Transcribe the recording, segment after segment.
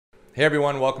Hey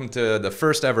everyone, welcome to the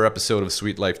first ever episode of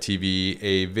Sweet Life TV,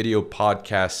 a video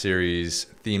podcast series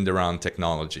themed around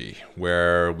technology,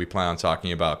 where we plan on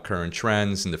talking about current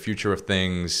trends and the future of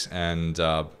things and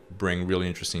bring really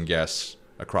interesting guests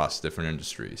across different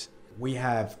industries. We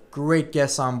have great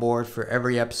guests on board for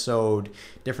every episode,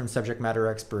 different subject matter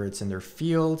experts in their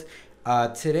field.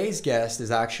 Today's guest is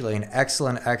actually an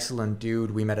excellent dude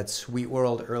we met at Sweet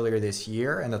World earlier this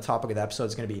year, and the topic of the episode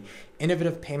is going to be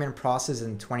innovative payment process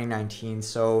in 2019.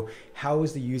 So, how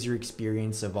is the user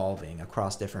experience evolving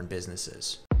across different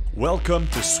businesses? Welcome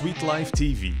to Sweet Life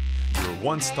TV, your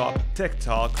one-stop tech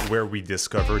talk where we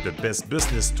discover the best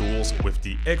business tools with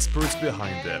the experts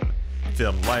behind them.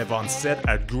 Filmed live on set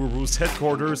at GURUS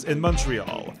headquarters in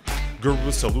Montreal.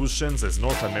 GURUS Solutions is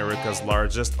North America's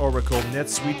largest Oracle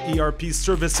NetSuite ERP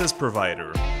services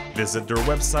provider. Visit their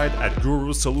website at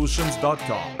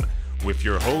gurusolutions.com with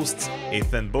your hosts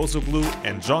Ethan Bozoglu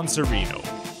and John Serino.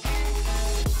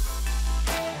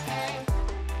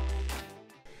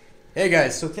 Hey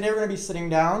guys, so today we're going to be sitting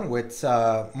down with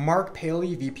Mark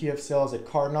Paley, VP of Sales at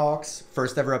Cardnox,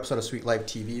 first ever episode of Sweet Life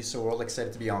TV, so we're all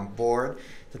excited to be on board.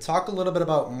 To talk a little bit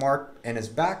about Mark and his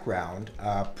background,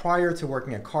 prior to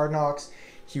working at Cardnox,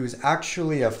 he was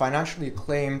actually a financially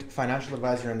acclaimed financial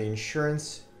advisor in the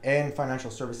insurance and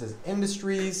financial services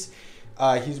industries.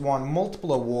 He's won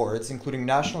multiple awards, including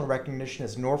national recognition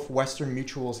as Northwestern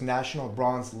Mutual's National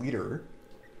Bronze Leader.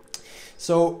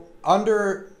 So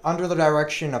under the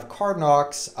direction of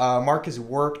Cardnox, Mark has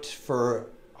worked for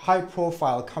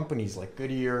high-profile companies like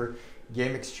Goodyear,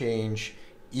 Game Exchange,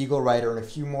 Eagle Rider, and a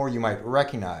few more you might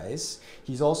recognize.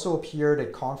 He's also appeared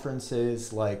at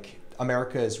conferences like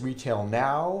America's Retail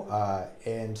Now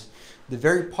and the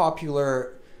very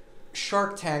popular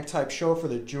Shark Tank type show for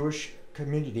the Jewish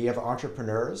community of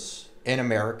entrepreneurs in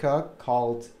America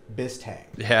called BizTank.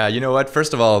 Yeah, you know what?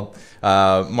 First of all,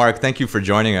 Mark, thank you for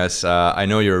joining us. I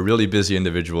know you're a really busy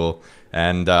individual,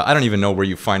 and I don't even know where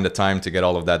you find the time to get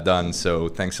all of that done. So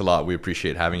thanks a lot. We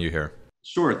appreciate having you here.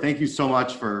 Sure. Thank you so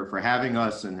much for having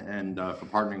us and for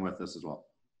partnering with us as well.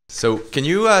 So can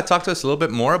you talk to us a little bit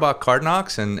more about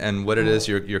Cardnox and what it is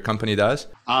your company does?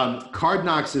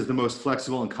 Cardnox is the most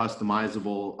flexible and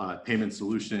customizable payment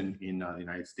solution in the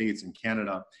United States and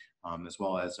Canada, as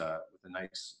well as with a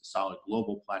nice solid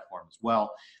global platform as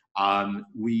well.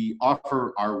 We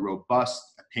offer our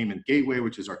robust payment gateway,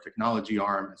 which is our technology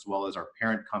arm, as well as our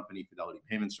parent company, Fidelity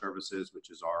Payment Services,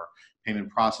 which is our payment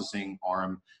processing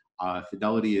arm.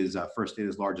 Fidelity is First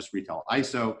Data's largest retail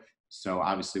ISO, so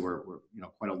obviously we're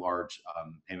quite a large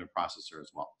payment processor as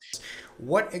well.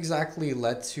 What exactly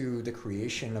led to the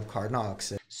creation of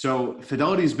Cardnox? So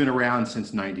Fidelity's been around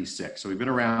since '96, so we've been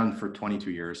around for 22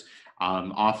 years.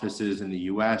 Offices in the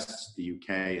U.S., the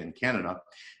U.K., and Canada,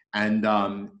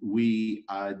 and we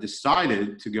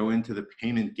decided to go into the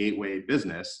payment gateway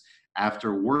business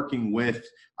after working with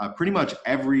pretty much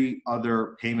every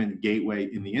other payment gateway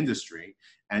in the industry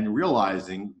and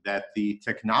realizing that the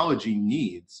technology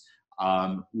needs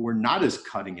were not as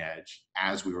cutting edge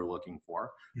as we were looking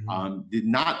for, did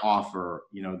not offer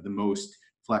the most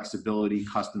flexibility,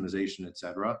 customization, et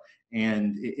cetera,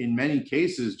 and in many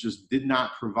cases just did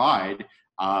not provide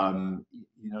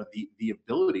the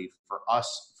ability for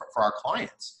us, for our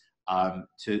clients,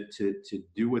 to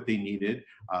do what they needed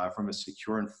from a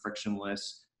secure and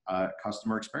frictionless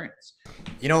customer experience.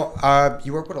 You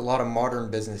work with a lot of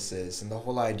modern businesses, and the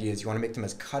whole idea is you want to make them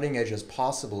as cutting edge as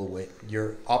possible with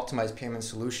your optimized payment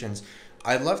solutions.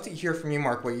 I'd love to hear from you,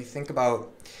 Mark, what you think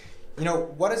about,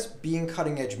 what does being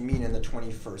cutting edge mean in the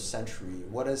 21st century?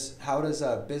 How does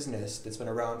a business that's been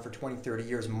around for 20, 30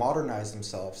 years modernize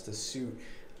themselves to suit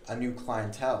a new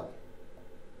clientele?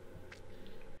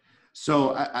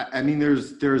 So I mean,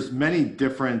 there's many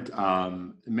different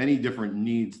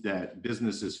needs that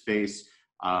businesses face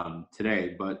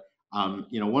today. But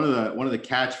one of the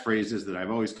catchphrases that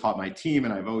I've always taught my team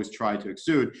and I've always tried to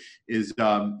exude is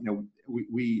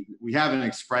we have an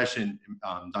expression.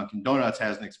 Dunkin' Donuts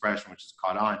has an expression which is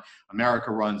caught on. America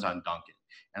runs on Dunkin',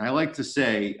 and I like to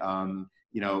say,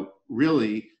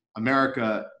 really,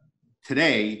 America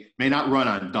today may not run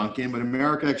on Dunkin', but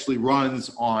America actually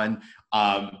runs on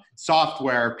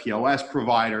software, POS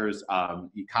providers,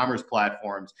 e-commerce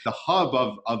platforms. The hub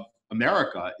of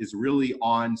America is really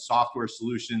on software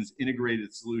solutions,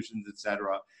 integrated solutions, et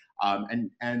cetera.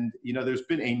 And there's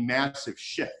been a massive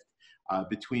shift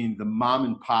between the mom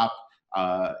and pop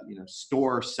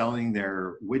store selling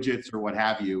their widgets or what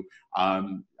have you,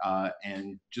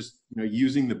 and just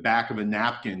using the back of a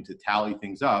napkin to tally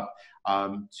things up,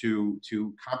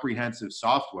 to comprehensive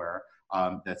software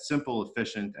that's simple,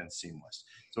 efficient, and seamless.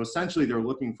 So essentially, they're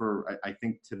looking for, I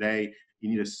think today, you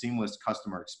need a seamless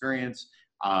customer experience.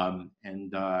 I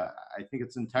think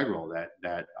it's integral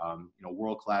that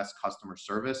world-class customer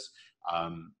service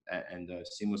and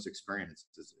seamless experience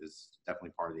is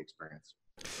definitely part of the experience.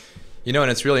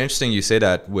 And it's really interesting you say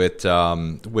that with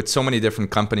so many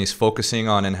different companies focusing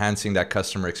on enhancing that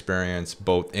customer experience,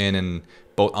 both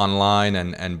online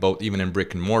and both even in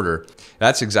brick and mortar.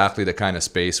 That's exactly the kind of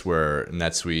space where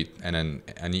NetSuite and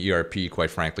an ERP, quite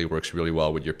frankly, works really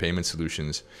well with your payment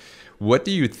solutions. What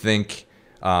do you think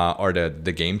are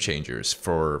the game changers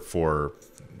for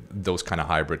those kind of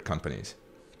hybrid companies?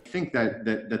 I think that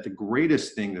the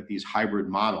greatest thing that these hybrid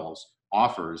models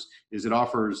offers is it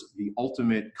offers the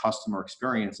ultimate customer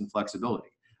experience and flexibility.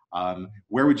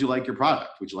 Where would you like your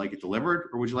product? Would you like it delivered,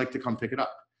 or would you like to come pick it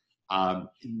up?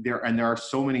 There are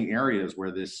so many areas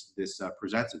where this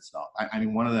presents itself. I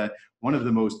mean, one of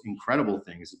the most incredible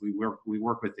things is we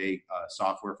work with a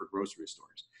software for grocery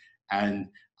stores, and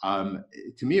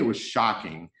to me it was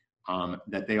shocking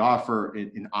that they offer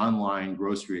an online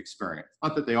grocery experience.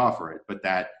 Not that they offer it, but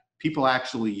that people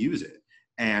actually use it.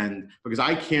 And because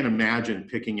I can't imagine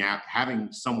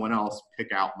having someone else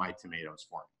pick out my tomatoes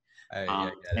for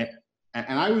me.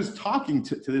 And I was talking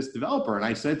to this developer, and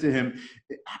I said to him,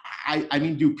 I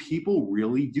mean, do people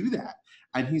really do that?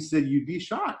 And he said, you'd be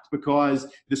shocked, because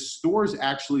the stores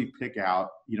actually pick out,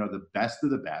 the best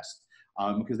of the best,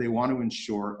 because they want to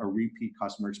ensure a repeat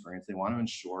customer experience. They want to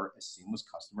ensure a seamless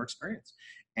customer experience.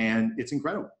 And it's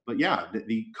incredible. But yeah,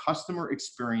 the customer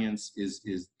experience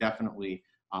is definitely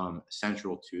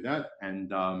central to that.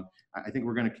 And I think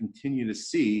we're going to continue to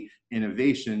see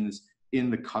innovations in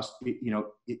the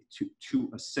to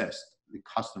assist the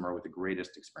customer with the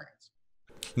greatest experience.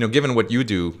 Given what you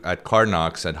do at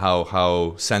Cardnox and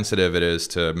how sensitive it is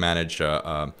to manage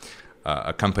a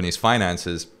company's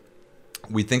finances,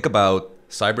 we think about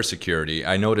cybersecurity.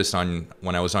 I noticed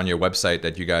when I was on your website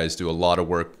that you guys do a lot of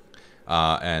work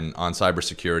and on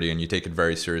cybersecurity, and you take it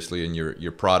very seriously, and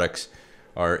your products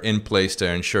are in place to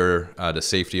ensure the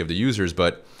safety of the users.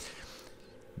 But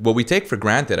what we take for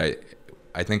granted,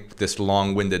 I think this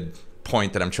long-winded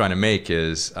point that I'm trying to make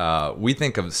is we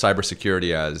think of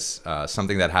cybersecurity as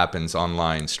something that happens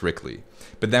online strictly.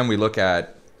 But then we look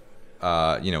at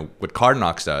what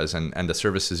Cardnox does and the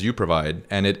services you provide,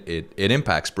 and it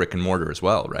impacts brick and mortar as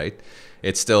well, right?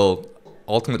 It's still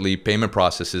ultimately payment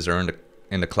processes are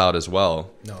in the cloud as well.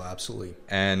 No, absolutely.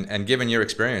 And given your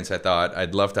experience, I thought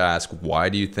I'd love to ask, why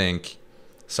do you think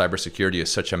cybersecurity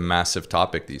is such a massive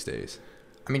topic these days?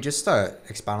 I mean, just to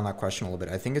expound on that question a little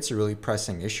bit, I think it's a really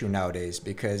pressing issue nowadays,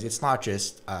 because it's not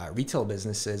just retail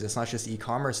businesses, it's not just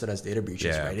e-commerce that has data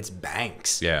breaches, right? It's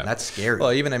banks. Yeah, and that's scary.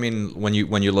 Well, even when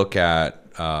you look at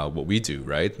what we do,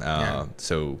 right?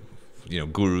 So,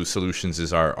 GURUS Solutions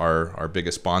is our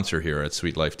biggest sponsor here at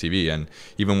Sweet Life TV, and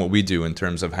even what we do in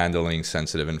terms of handling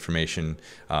sensitive information,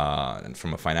 and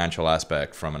from a financial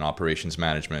aspect, from an operations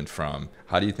management,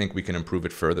 how do you think we can improve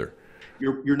it further?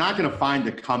 You're not going to find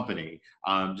a company,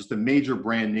 just a major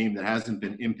brand name, that hasn't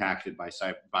been impacted by a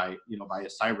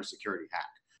cybersecurity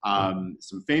hack.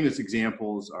 Some famous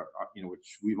examples are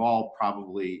which we've all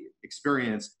probably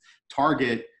experienced: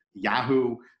 Target,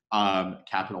 Yahoo,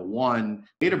 Capital One.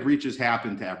 Data breaches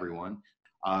happen to everyone.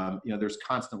 There's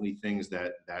constantly things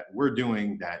that we're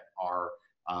doing that are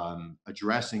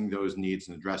addressing those needs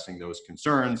and addressing those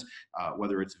concerns.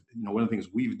 Whether it's one of the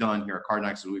things we've done here at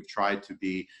Cardnox is we've tried to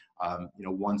be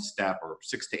one step or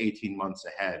 6 to 18 months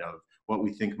ahead of what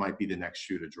we think might be the next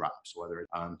shoe to drop. So whether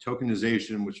it's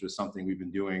tokenization, which was something we've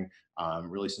been doing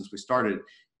really since we started,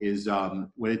 is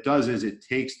what it does is it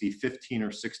takes the 15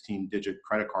 or 16 digit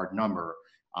credit card number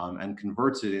and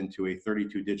converts it into a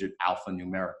 32-digit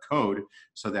alphanumeric code,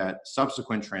 so that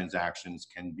subsequent transactions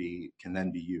can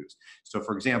then be used. So,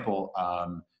 for example,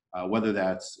 whether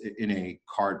that's in a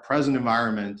card-present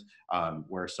environment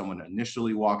where someone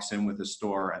initially walks in with a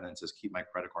store and then says, "Keep my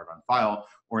credit card on file,"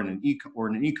 or in an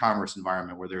e-commerce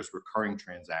environment where there's recurring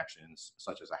transactions,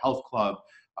 such as a health club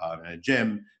and a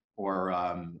gym,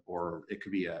 or it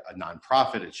could be a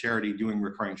nonprofit, a charity doing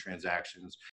recurring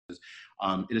transactions.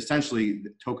 It essentially,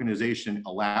 tokenization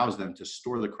allows them to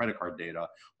store the credit card data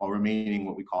while remaining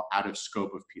what we call out of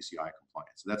scope of PCI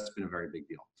compliance. So that's been a very big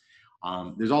deal.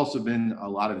 There's also been a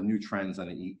lot of new trends on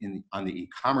the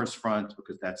e-commerce front,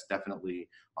 because that's definitely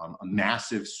a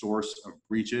massive source of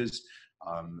breaches.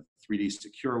 3D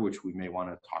Secure, which we may want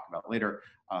to talk about later,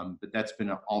 but that's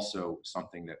been also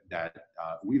something that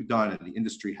we've done and the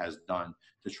industry has done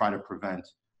to try to prevent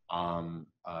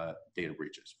data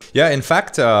breaches. Yeah, in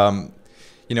fact,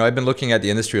 I've been looking at the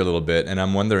industry a little bit, and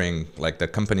I'm wondering, like, the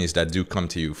companies that do come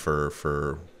to you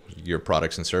for your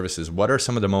products and services, what are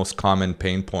some of the most common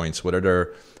pain points? What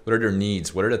are their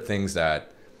needs? What are the things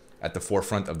that at the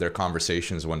forefront of their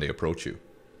conversations when they approach you?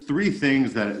 Three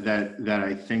things that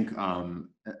I think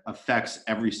affects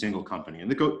every single company,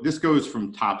 and this goes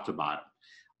from top to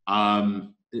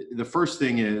bottom. The first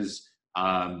thing is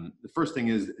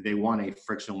they want a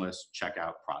frictionless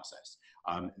checkout process.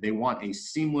 They want a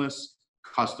seamless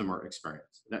customer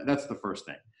experience. That's the first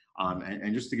thing.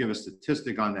 And just to give a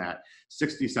statistic on that,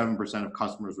 67% of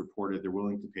customers reported they're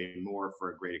willing to pay more for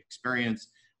a great experience.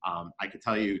 I could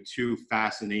tell you two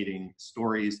fascinating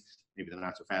stories. Maybe they're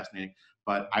not so fascinating,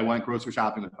 but I went grocery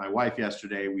shopping with my wife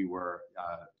yesterday. We were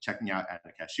checking out at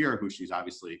a cashier who she's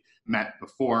obviously met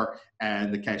before,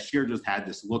 and the cashier just had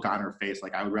this look on her face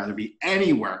like, I would rather be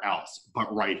anywhere else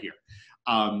but right here.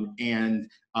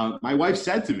 My wife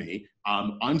said to me,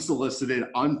 unsolicited,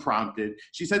 unprompted,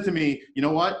 she said to me, you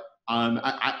know what?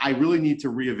 I really need to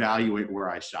reevaluate where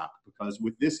I shop, because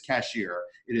with this cashier,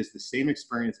 it is the same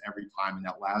experience every time, and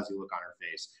that lousy look on her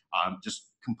face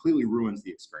just completely ruins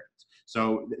the experience.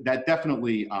 So that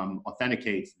definitely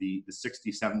authenticates the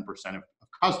 67% of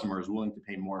customers willing to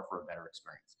pay more for a better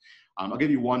experience. I'll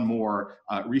give you one more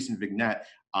recent vignette.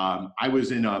 I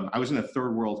was in a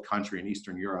third world country in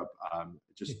Eastern Europe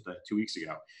just 2 weeks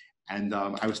ago. And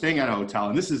I was staying at a hotel,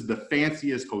 and this is the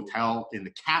fanciest hotel in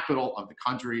the capital of the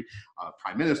country.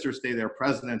 Prime ministers stay there,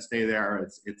 presidents stay there.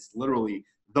 It's literally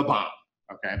the bomb,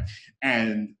 okay?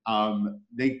 And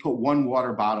they put one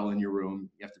water bottle in your room.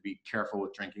 You have to be careful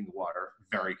with drinking the water,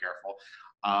 very careful.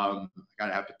 I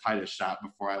got hepatitis shot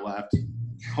before I left.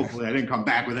 Hopefully I didn't come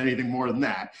back with anything more than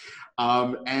that.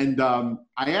 I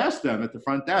asked them at the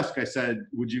front desk, I said,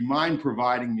 would you mind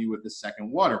providing me with a second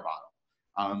water bottle?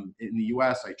 In the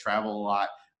US, I travel a lot,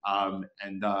 a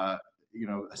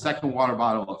second water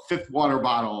bottle, a fifth water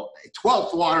bottle, a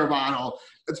 12th water bottle,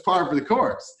 it's par for the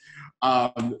course.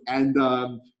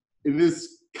 In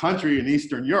this country in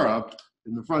Eastern Europe,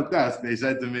 in the front desk, they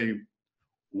said to me,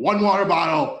 one water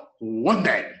bottle, one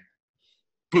day,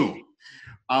 boom.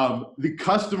 The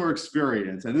customer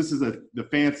experience, and this is the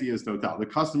fanciest hotel, the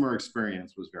customer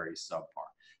experience was very subpar.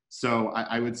 So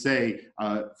I would say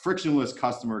frictionless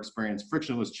customer experience,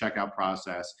 frictionless checkout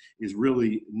process is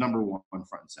really number one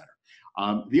front and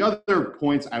center. The other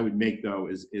points I would make, though,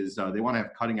 is they want to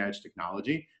have cutting edge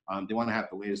technology. They want to have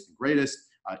the latest and greatest.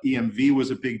 EMV was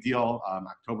a big deal.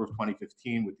 October of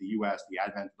 2015 with the US, the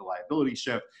advent of the liability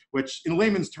shift, which in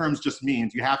layman's terms just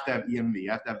means you have to have EMV,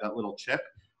 you have to have that little chip.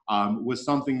 Was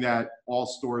something that all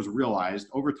stores realized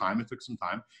over time. It took some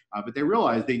time, but they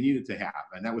realized they needed to have,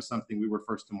 and that was something we were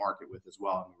first to market with as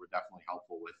well, and we were definitely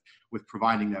helpful with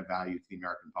providing that value to the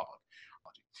American public.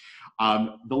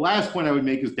 The last point I would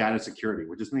make is data security,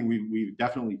 which is something we've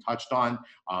definitely touched on,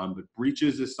 but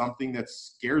breaches is something that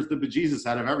scares the bejesus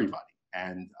out of everybody,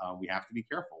 and we have to be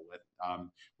careful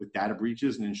with data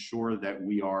breaches and ensure that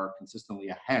we are consistently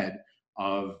ahead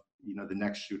of the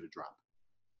next shoe to drop.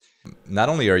 Not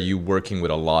only are you working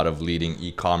with a lot of leading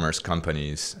e-commerce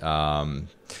companies,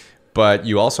 but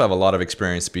you also have a lot of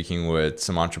experience speaking with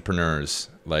some entrepreneurs.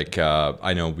 Like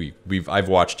I know I've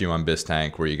watched you on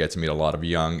BizTank, where you get to meet a lot of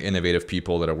young, innovative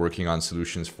people that are working on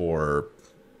solutions for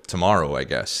tomorrow, I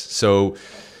guess. So,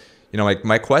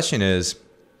 my question is,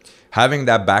 having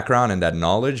that background and that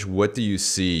knowledge, what do you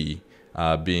see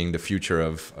being the future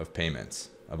of payments,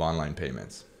 of online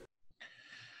payments?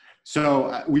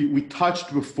 So we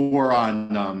touched before on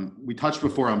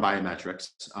biometrics.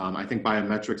 I think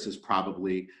biometrics is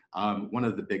probably one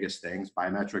of the biggest things.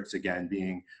 Biometrics, again,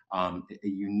 being a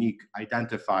unique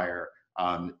identifier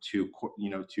to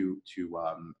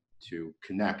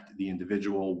connect the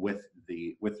individual with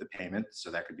the payment.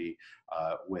 So that could be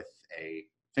with a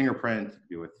fingerprint, it could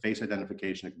be with face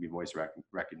identification, it could be voice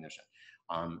recognition.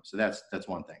 So that's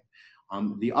one thing.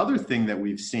 The other thing that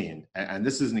we've seen, and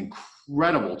this is an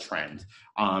incredible trend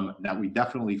that we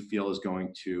definitely feel is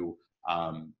going to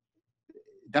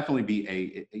definitely be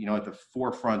at the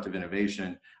forefront of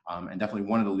innovation, and definitely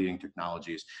one of the leading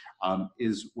technologies,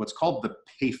 is what's called the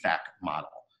PayFac model,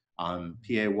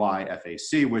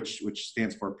 PAYFAC, which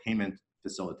stands for Payment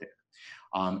Facilitator.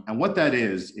 And what that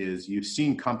is you've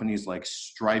seen companies like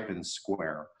Stripe and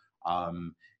Square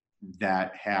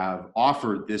that have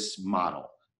offered this model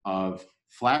of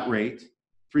flat rate,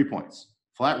 3 points,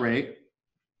 flat rate,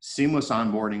 seamless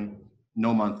onboarding,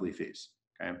 no monthly fees,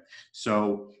 okay?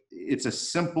 So it's a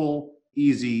simple,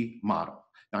 easy model.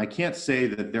 Now, I can't say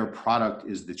that their product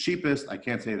is the cheapest. I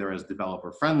can't say they're as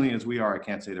developer friendly as we are. I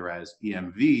can't say they're as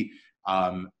EMV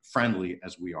friendly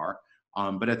as we are.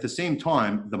 But at the same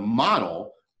time, the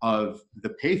model of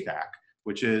the PayFac,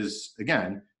 which is,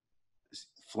 again,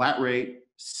 flat rate,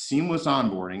 seamless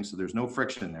onboarding, so there's no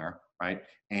friction there, right?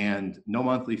 And no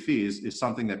monthly fees is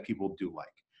something that people do like.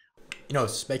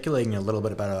 Speculating a little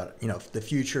bit about, the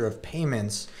future of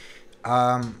payments.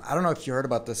 I don't know if you heard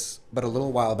about this, but a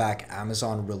little while back,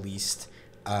 Amazon released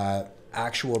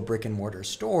actual brick and mortar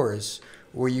stores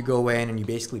where you go in and you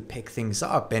basically pick things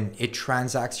up and it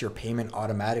transacts your payment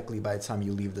automatically by the time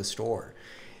you leave the store.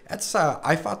 That's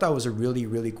I thought that was a really,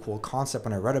 really cool concept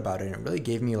when I read about it, and it really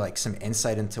gave me like some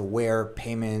insight into where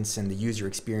payments and the user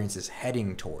experience is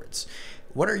heading towards.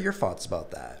 What are your thoughts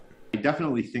about that? I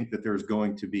definitely think that there's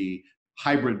going to be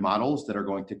hybrid models that are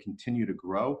going to continue to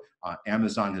grow.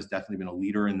 Amazon has definitely been a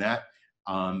leader in that.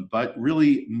 But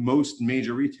really, most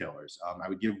major retailers, I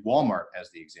would give Walmart as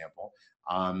the example,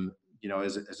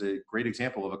 as a great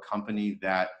example of a company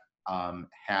that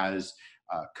has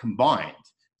combined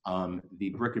the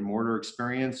brick and mortar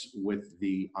experience with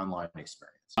the online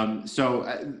experience.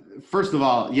 First of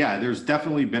all, yeah, there's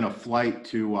definitely been a flight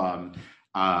to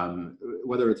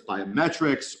whether it's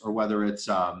biometrics or whether it's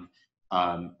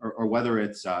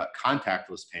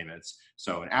contactless payments.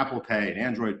 So an Apple Pay, an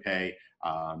Android Pay,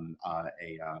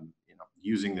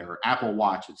 using their Apple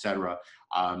Watch, etc.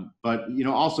 But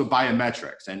also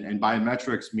biometrics, and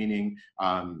biometrics meaning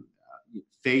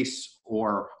face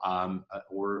or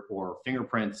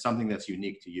fingerprint, something that's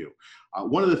unique to you.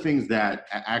 One of the things that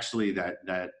actually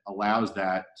that allows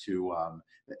that to,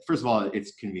 first of all,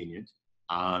 it's convenient.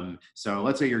 So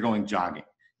let's say you're going jogging.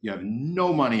 You have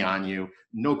no money on you,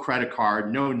 no credit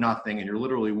card, no nothing, and you're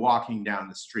literally walking down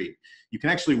the street. You can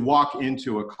actually walk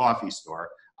into a coffee store,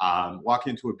 walk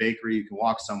into a bakery, you can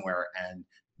walk somewhere, and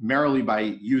merely by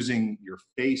using your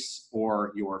face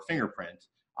or your fingerprint,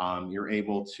 you're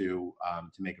able to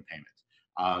make a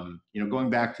payment.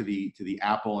 Going back to the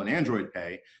Apple and Android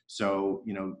Pay, so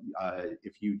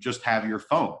if you just have your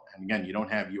phone, and again, you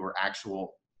don't have your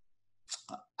actual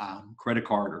credit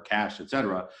card or cash,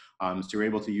 etc. So you're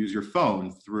able to use your phone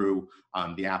through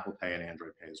the Apple Pay and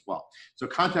Android Pay as well. So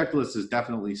contactless is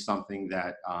definitely something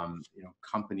that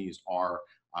companies are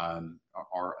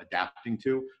adapting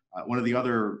to. One of the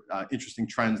other interesting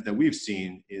trends that we've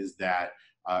seen is that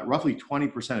roughly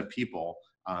 20% of people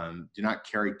do not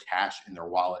carry cash in their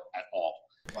wallet at all.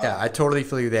 Yeah, I totally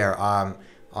feel you there.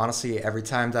 Honestly, every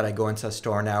time that I go into a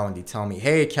store now and they tell me,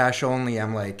 "Hey, cash only,"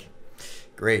 I'm like,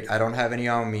 great, I don't have any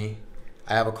on me.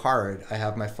 I have a card, I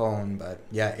have my phone, but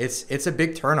yeah, it's a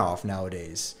big turnoff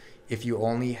nowadays. If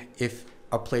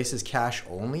a place is cash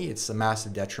only, it's a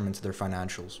massive detriment to their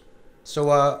financials.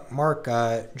 So Mark,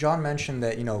 John mentioned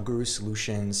that Guru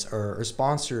Solutions or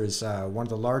sponsors one of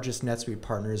the largest NetSuite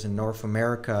partners in North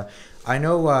America. I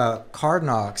know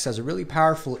Cardnox has a really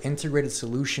powerful integrated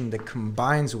solution that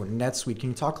combines with NetSuite. Can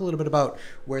you talk a little bit about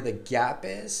where the gap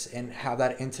is and how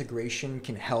that integration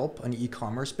can help an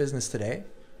e-commerce business today?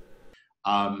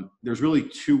 There's really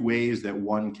two ways that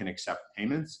one can accept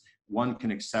payments. One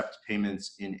can accept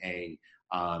payments in a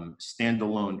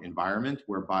standalone environment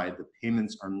whereby the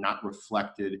payments are not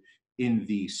reflected in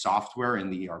the software, in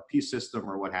the ERP system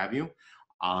or what have you.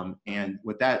 And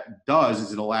what that does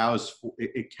is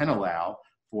it can allow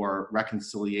for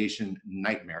reconciliation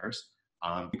nightmares.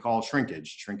 We call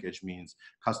shrinkage. Shrinkage means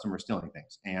customers stealing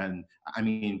things. And I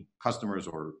mean customers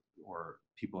or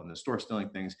people in the store stealing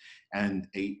things. And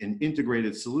an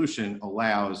integrated solution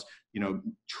allows,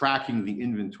 tracking the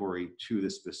inventory to the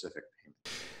specific payment.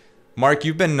 Mark,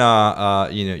 you've been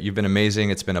you've been amazing.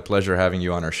 It's been a pleasure having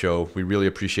you on our show. We really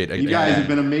appreciate it. You guys have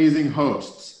been amazing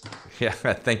hosts. Yeah,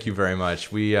 thank you very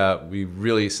much. We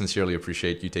really sincerely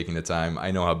appreciate you taking the time.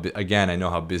 I know how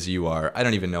busy you are. I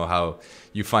don't even know how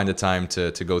you find the time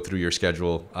to go through your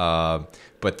schedule.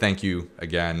 But thank you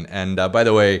again. And by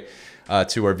the way,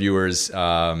 to our viewers,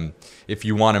 if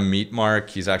you want to meet Mark,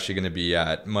 he's actually going to be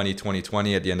at Money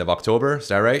 2020 at the end of October. Is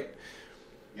that right?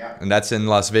 Yeah. And that's in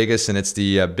Las Vegas, and it's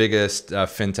the biggest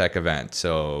fintech event.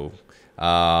 So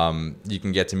you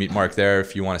can get to meet Mark there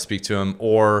if you want to speak to him,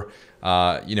 or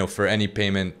for any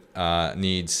payment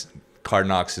needs,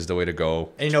 Cardnox is the way to go.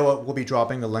 And you know what? We'll be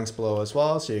dropping the links below as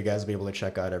well, so you guys will be able to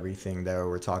check out everything that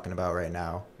we're talking about right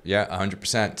now. Yeah,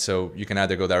 100%. So you can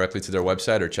either go directly to their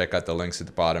website or check out the links at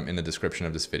the bottom in the description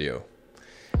of this video.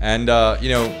 And,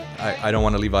 I don't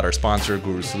want to leave out our sponsor,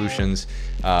 Guru Solutions.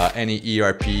 Any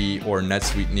ERP or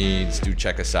NetSuite needs, do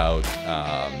check us out.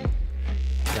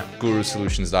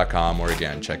 GURUSolutions.com, or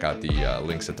again, check out the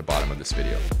links at the bottom of this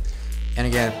video. And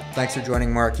again, thanks for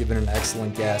joining, Mark. You've been an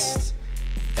excellent guest,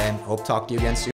 and hope to talk to you again soon.